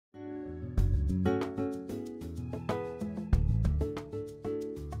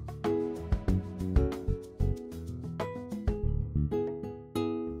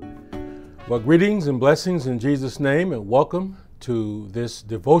Well, greetings and blessings in Jesus' name, and welcome to this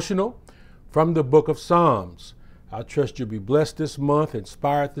devotional from the book of Psalms. I trust you'll be blessed this month,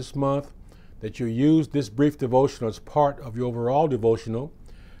 inspired this month, that you'll use this brief devotional as part of your overall devotional.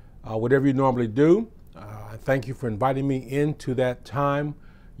 Whatever you normally do, I thank you for inviting me into that time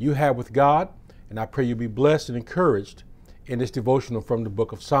you have with God, and I pray you'll be blessed and encouraged in this devotional from the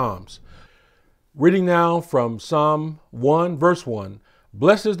book of Psalms. Reading now from Psalm 1, verse 1,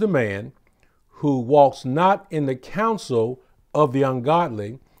 "Blessed is the man who walks not in the counsel of the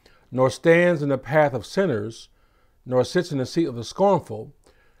ungodly, nor stands in the path of sinners, nor sits in the seat of the scornful,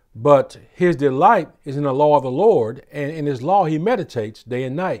 but his delight is in the law of the Lord, and in his law he meditates day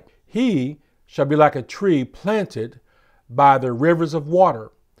and night. He shall be like a tree planted by the rivers of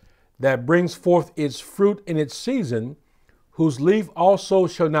water, that brings forth its fruit in its season, whose leaf also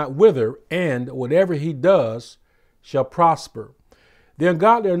shall not wither, and whatever he does shall prosper. The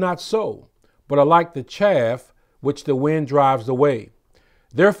ungodly are not so, but are like the chaff which the wind drives away.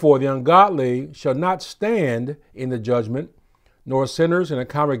 Therefore the ungodly shall not stand in the judgment, nor sinners in the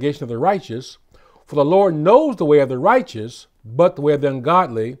congregation of the righteous. For the Lord knows the way of the righteous, but the way of the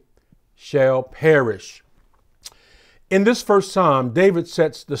ungodly shall perish." In this first psalm, David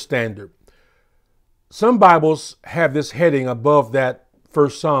sets the standard. Some Bibles have this heading above that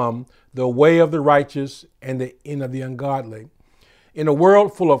first psalm, "The way of the righteous and the end of the ungodly." In a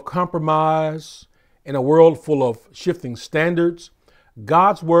world full of compromise, in a world full of shifting standards,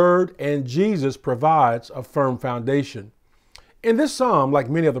 God's word and Jesus provides a firm foundation. In this psalm, like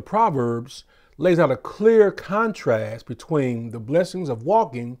many of the Proverbs, lays out a clear contrast between the blessings of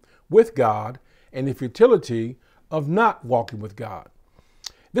walking with God and the futility of not walking with God.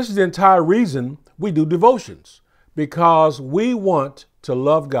 This is the entire reason we do devotions, because we want to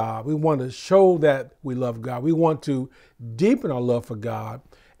love God. We want to show that we love God. We want to deepen our love for God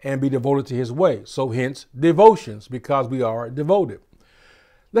and be devoted to his way. So hence devotions, because we are devoted.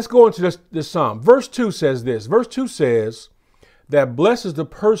 Let's go into this psalm. Verse 2 says this. Verse 2 says that blessed is the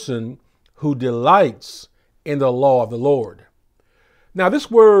person who delights in the law of the Lord. Now,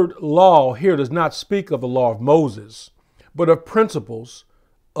 this word law here does not speak of the law of Moses, but of principles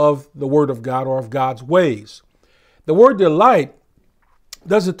of the word of God or of God's ways. The word delight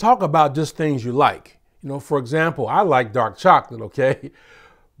doesn't talk about just things you like. For example, I like dark chocolate, okay?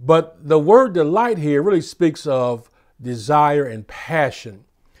 But the word delight here really speaks of desire and passion.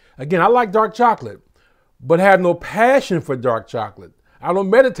 Again, I like dark chocolate, but have no passion for dark chocolate. I don't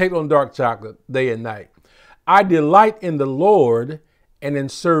meditate on dark chocolate day and night. I delight in the Lord and in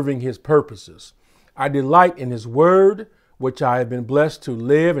serving his purposes. I delight in his word, which I have been blessed to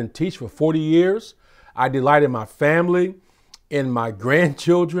live and teach for 40 years. I delight in my family, in my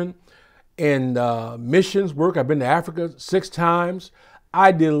grandchildren, in missions work. I've been to Africa 6 times.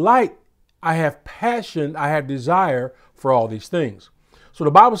 I delight, I have passion, I have desire for all these things. So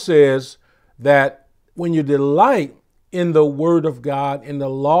the Bible says that when you delight in the word of God, in the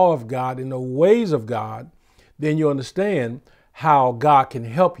law of God, in the ways of God, then you understand how God can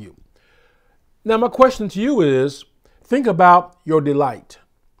help you. Now, my question to you is, think about your delight,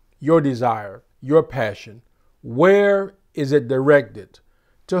 your desire, your passion. Where is it directed?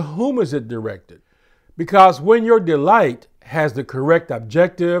 To whom is it directed? Because when your delight has the correct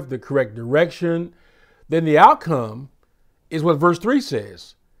objective, the correct direction, then the outcome is what verse 3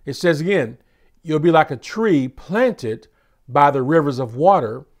 says. It says again, "You'll be like a tree planted by the rivers of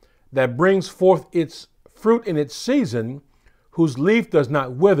water, that brings forth its fruit in its season, whose leaf does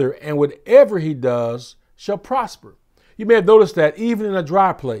not wither, and whatever he does shall prosper." You may have noticed that even in a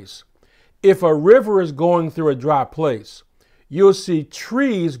dry place, if a river is going through a dry place, you'll see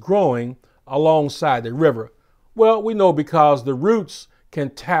trees growing alongside the river. Well, we know because the roots can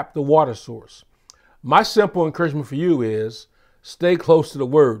tap the water source. My simple encouragement for you is stay close to the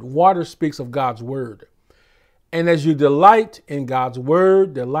word. Water speaks of God's word. And as you delight in God's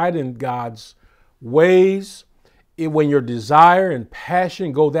word, delight in God's ways, when your desire and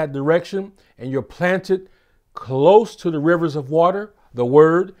passion go that direction and you're planted close to the rivers of water, the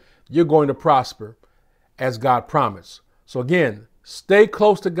word, you're going to prosper as God promised. So again, stay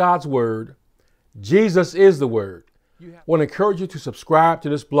close to God's word. Jesus is the word. I want to encourage you to subscribe to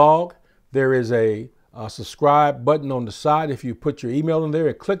this blog. There is a subscribe button on the side. If you put your email in there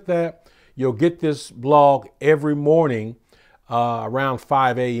and click that, you'll get this blog every morning around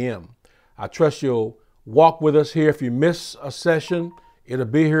 5 a.m. I trust you'll walk with us here. If you miss a session, it'll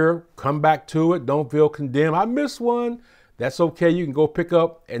be here. Come back to it. Don't feel condemned. I missed one. That's okay. You can go pick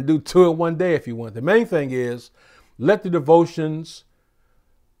up and do 2 in one day if you want. The main thing is let the devotions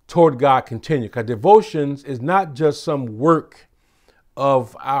toward God continue, because devotions is not just some work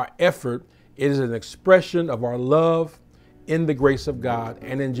of our effort. It is an expression of our love in the grace of God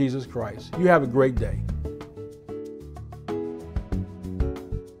and in Jesus Christ. You have a great day.